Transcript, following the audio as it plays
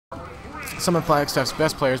some of Flagstaff's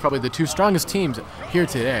best players, probably the two strongest teams here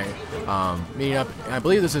today, meeting up. I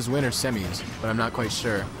believe this is winter semis, but I'm not quite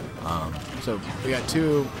sure. So we got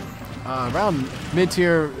two around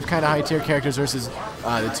mid-tier, kind of high-tier characters versus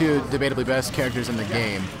the two debatably best characters in the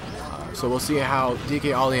game. So we'll see how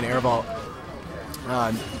DKOllie and AirVault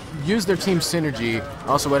use their team synergy,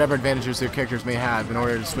 also whatever advantages their characters may have in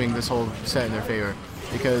order to swing this whole set in their favor.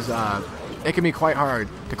 Because it can be quite hard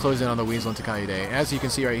to close in on the Weasel and Takahide. As you can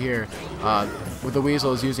see right here, with the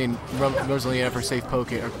Weasel is using Rosalina for safe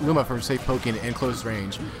poking, or Luma for safe poking in close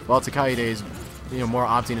range, while Takahide is more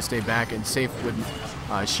opting to stay back and safe with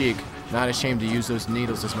Sheik, not ashamed to use those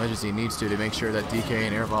needles as much as he needs to make sure that DKOllie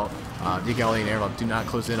and AirVault do not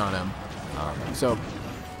close in on him. So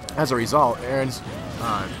as a result,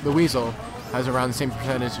 the Weasel has around the same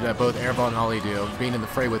percentage that both AirVault and Ollie do, being in the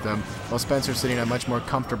fray with them, while Spencer's sitting at much more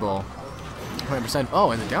comfortable 20%.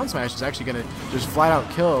 Oh, and the down smash is actually going to just flat out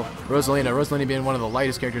kill Rosalina. Rosalina being one of the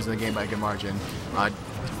lightest characters in the game by a good margin.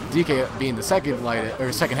 DK being the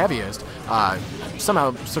second heaviest,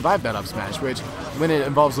 somehow survived that up smash, which when it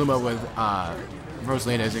involves Luma with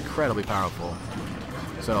Rosalina is incredibly powerful.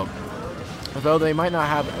 So, although they might not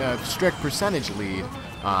have a strict percentage lead,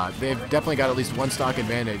 they've definitely got at least one stock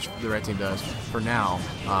advantage, the red team does, for now.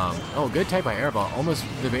 Oh, good tech by AirVault.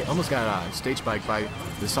 Almost got a stage spike by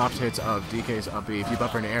the soft hits of DK's up B. If you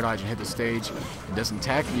buffer an air dodge and hit the stage and doesn't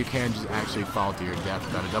tech, you can just actually fall to your death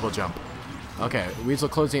without a double jump. Okay, Weasel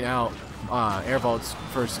closing out AirVault's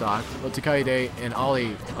first stock. But Takahide and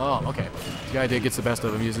Ollie, oh, okay. Takahide gets the best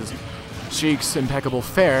of him, uses Sheik's impeccable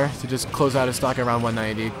fair to just close out his stock around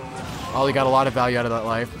 190. Ollie got a lot of value out of that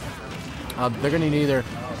life. They're going to need either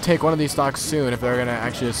take one of these stocks soon if they're going to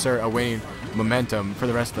actually assert a winning momentum for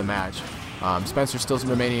the rest of the match. Spencer's still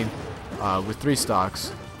remaining with 3 stocks,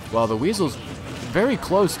 while the Weasel's very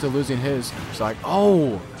close to losing his stock.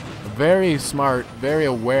 Oh, very smart, very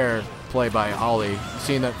aware play by Ollie,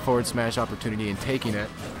 seeing that forward smash opportunity and taking it.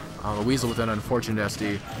 The Weasel with an unfortunate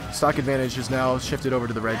SD. Stock advantage is now shifted over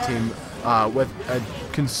to the red team with a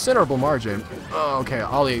considerable margin. Oh, okay,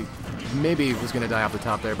 Ollie maybe was going to die off the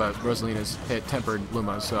top there, but Rosalina's hit tempered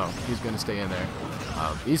Luma, so he's going to stay in there.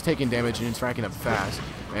 He's taking damage and he's racking up fast,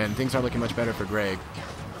 and things aren't looking much better for Greg.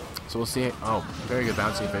 So we'll see. Oh, very good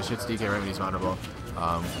bouncing fish. Hits DK right when he's vulnerable.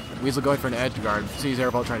 Weasel going for an edge guard. Sees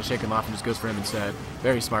AirVault trying to shake him off and just goes for him instead.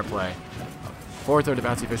 Very smart play. Forward throw to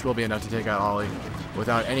bouncy fish will be enough to take out Ollie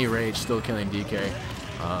without any rage, still killing DK.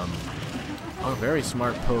 Oh, very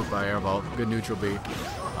smart poke by AirVault. Good neutral B.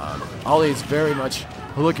 Ollie's very much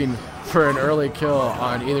looking for an early kill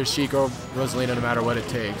on either Sheik or Rosalina, no matter what it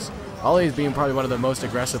takes. Ollie's being probably one of the most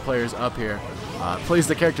aggressive players up here. Plays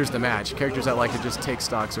the characters to match. Characters that like to just take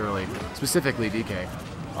stocks early. Specifically DK.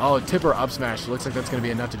 Oh, tipper up smash. Looks like that's going to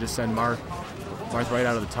be enough to just send Marth right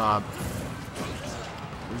out of the top.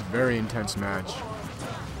 It's a very intense match.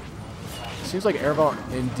 Seems like AirVault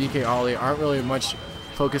and DKOllie aren't really much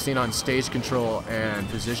focusing on stage control and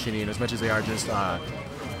positioning as much as they are just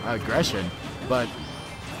aggression. But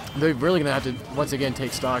they're really going to have to, once again,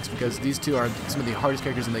 take stocks because these two are some of the hardest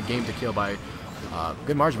characters in the game to kill by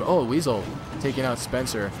good margin. Oh, Weasel taking out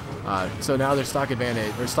Spencer. So now their stock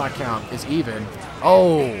advantage, their stock count is even.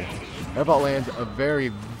 Oh, AirVault lands a very,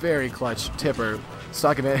 very clutch tipper.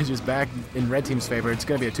 Stock advantage is back in red team's favor. It's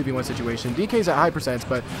going to be a 2v1 situation. DK's at high percents,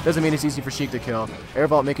 but doesn't mean it's easy for Sheik to kill.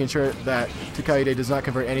 AirVault making sure that Takahide does not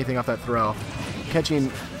convert anything off that throw. Catching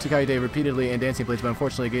Takahide repeatedly in dancing blades, but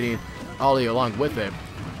unfortunately getting Ollie along with it,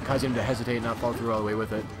 causing him to hesitate and not fall through all the way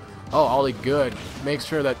with it. Oh, Ollie good. Makes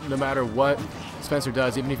sure that no matter what Spencer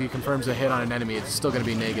does, even if he confirms a hit on an enemy, it's still going to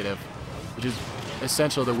be negative, which is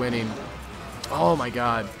essential to winning. Oh my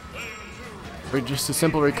god. But just a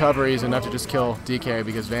simple recovery is enough to just kill DK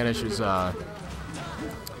because Vanish is,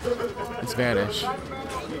 it's Vanish.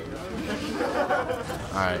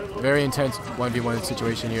 Alright, very intense 1v1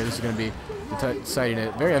 situation here. This is going to be deciding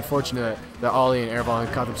it. Very unfortunate that Ollie and AirVault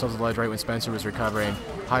had caught themselves on the ledge right when Spencer was recovering.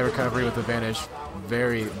 High recovery with the Vanish.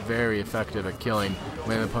 Very, very effective at killing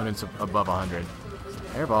when the opponent's above 100.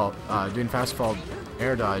 AirVault doing fast fall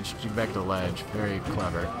air dodge to get back to the ledge. Very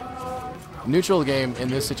clever. Neutral game in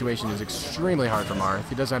this situation is extremely hard for Marth.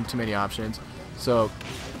 He doesn't have too many options. So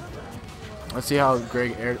let's see how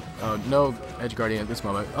Greg no edge guardian at this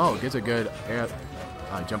moment. Oh, gets a good air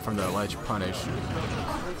jump from the ledge punish.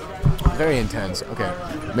 Very intense. Okay,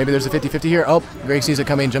 maybe there's a 50-50 here. Oh, Greg sees it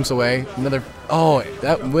coming, jumps away. Another. Oh,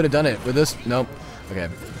 that would have done it with this. Nope. Okay,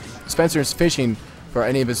 Spencer's fishing for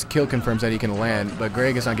any of his kill confirms that he can land, but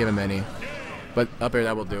Greg is not giving him any. But up air,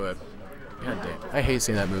 that will do it. God damn, I hate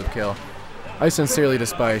seeing that move kill. I sincerely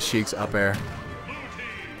despise Sheik's up air.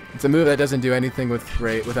 It's a move that doesn't do anything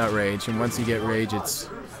without rage, and once you get rage, it's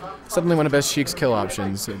suddenly one of best Sheik's kill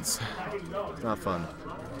options. It's not fun.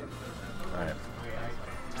 Alright.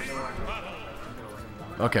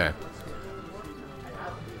 Okay.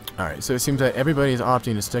 Alright, so it seems that everybody is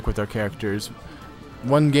opting to stick with their characters.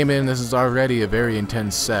 One game in, this is already a very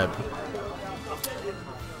intense set.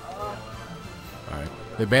 Alright.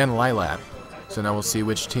 They banned Lilat, so now we'll see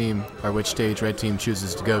which team, or which stage red team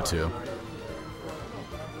chooses to go to.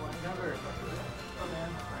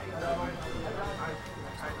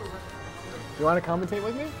 You want to commentate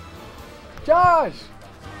with me? Josh!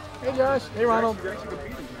 Hey Josh! Hey Ronald! You're actually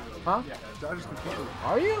competing. Huh? Yeah, Josh is competing.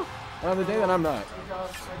 Are you? On the day that I'm not.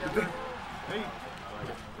 Hey.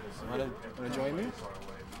 Want to join me?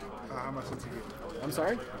 How much did you get? I'm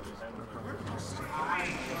sorry?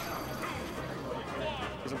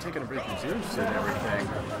 Because I'm taking a break from Zeus and everything,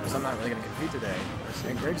 because I'm not really going to compete today.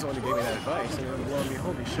 And Greg's the one who gave me that advice, and then lo and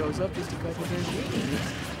behold, he shows up just a couple days later.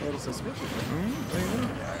 A little suspicious.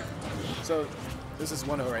 So, this is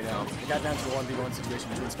 1-0 right now. We got down to a 1v1 situation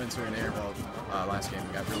between Spencer and AirVault last game.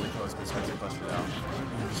 We got really close, but Spencer busted out.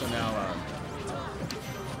 So now,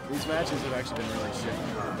 these matches have actually been really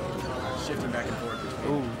shifting back and forth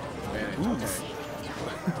between advantage.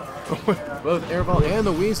 Both AirVault and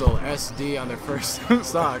the Weasel SD on their first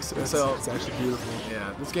stocks. So it's actually beautiful.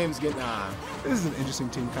 Yeah, this game's getting. This is an interesting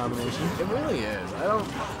team combination. It really is.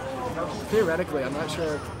 Theoretically, I'm not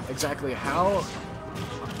sure exactly how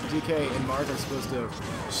DK and Mark are supposed to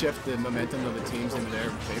shift the momentum of the teams into their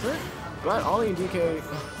favor, but Ollie and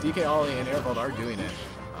DKOllie and AirVault are doing it.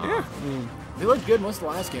 Yeah. They looked good most of the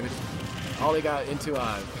last game. Ollie got into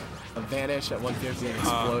a vanish at 150 and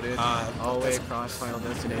exploded all the way across Final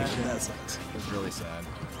Destination. That sucks. It's really sad.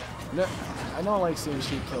 No, I don't like seeing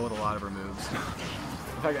Sheik kill with a lot of her moves.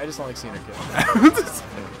 In fact, I just don't like seeing her kill.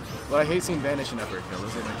 But I hate seeing vanish and upper kill.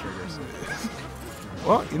 Those are my triggers.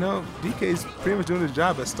 Well, you know, DK's pretty much doing his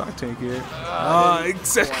job as stock tank here.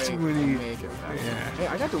 Except when he... Yeah. Hey,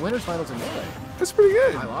 I got the winners finals in Melee. That's pretty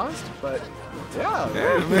good. I lost, but yeah.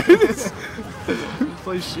 Man. He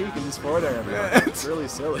plays Sheik and just forward air everywhere. It's really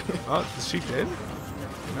silly. Oh, is Sheik dead?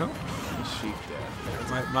 No? Sheik dead.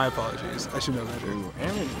 My apologies. I should know better.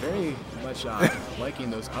 Aaron's very much liking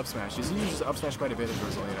those up smashes. He uses up smash quite a bit as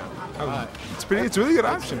Rosalina. It's a really good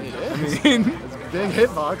option. It is. I mean, it's a big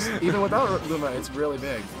hitbox. Even without Luma, it's really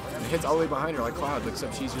big. And it hits all the way behind her like Cloud,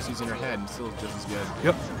 except she's just using her head and still just as good.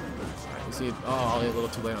 Yep. You see, Ollie a little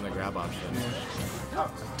too late on the grab option. Yeah.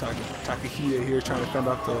 Takahide here trying to fend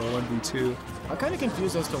off the 1v2. I'm kind of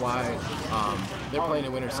confused as to why they're playing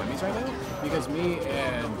in winner semis right now, because me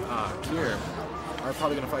and Kier are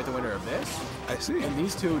probably going to fight the winner of this. I see. And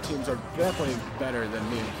these two teams are definitely better than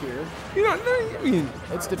me and Kier. You know, no, I mean,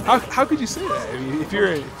 it's the how could you say that? I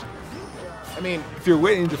mean, if you're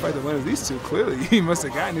waiting to fight the winner of these two, clearly you must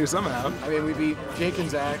have gotten here somehow. I mean, we beat Jake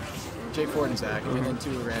Ford and Zach, and then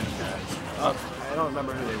two random guys. I don't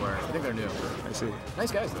remember who they were. I think they're new. I see.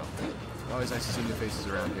 Nice guys, though. Always nice to see new faces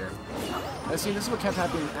around here. This is what kept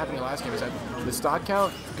happening last game, is that the stock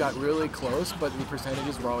count got really close, but the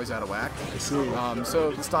percentages were always out of whack. I see.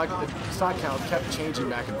 So the stock count kept changing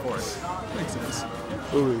back and forth. Makes sense.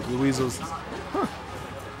 Ooh, the Weasels. Huh.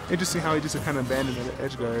 Interesting how he just kind of abandoned the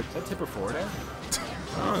edge guard. Is that tipper forward air?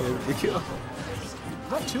 Oh, the kill. It's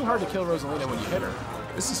not too hard to kill Rosalina when you hit her.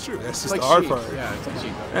 This is true. That's just like the hard Sheik. part. Yeah, it's like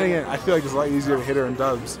Sheik. And again, I feel like it's a lot easier to hit her in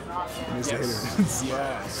dubs than it is to hit her.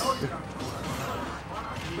 Yes.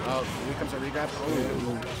 Oh, here comes our regrab.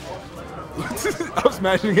 Oh. I'm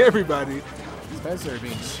smashing everybody. Spencer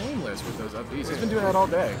being shameless with those up Bs. He's been doing that all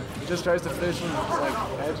day. He just tries to fish and like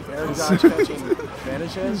air dodge catching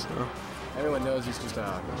vanishes. Everyone knows he's just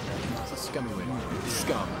a scummy win.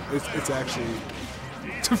 Scum. It's actually.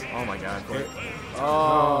 Oh my god.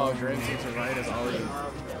 Oh, Greg takes it right as Ollie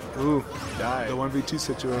died. The 1v2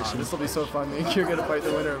 situation. This will be so fun. You're going to fight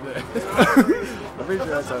the winner of this. I'm pretty sure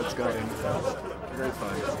that's how it's going. Great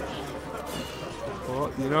fun.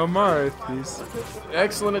 Well, you know Marth, he's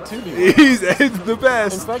excellent at 2v1. He's the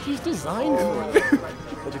best. In fact, he's designed for it.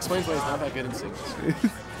 Which explains why he's not that good in singles.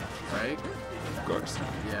 Right? Of course.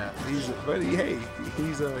 Yeah. But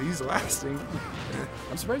he's lasting.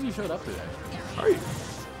 I'm surprised you showed up today. Are you?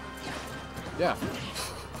 Yeah.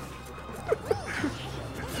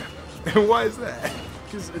 And why is that?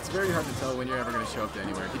 Because it's very hard to tell when you're ever going to show up to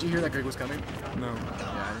anywhere. Did you hear that Greg was coming? No. Yeah,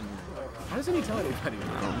 I didn't. How doesn't he tell anybody?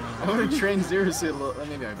 I would have trained Zeus a little.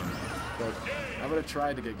 Maybe I wouldn't. But I would have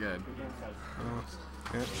tried to get good.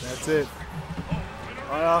 Yeah, that's it.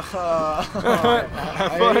 I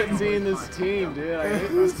hate seeing this team, dude. I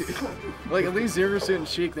hate this team. Like, at least Zeus and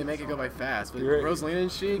Sheik, they make it go by fast. But Rosalina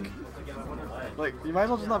and Sheik, Like, you might as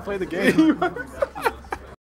well just not play the game.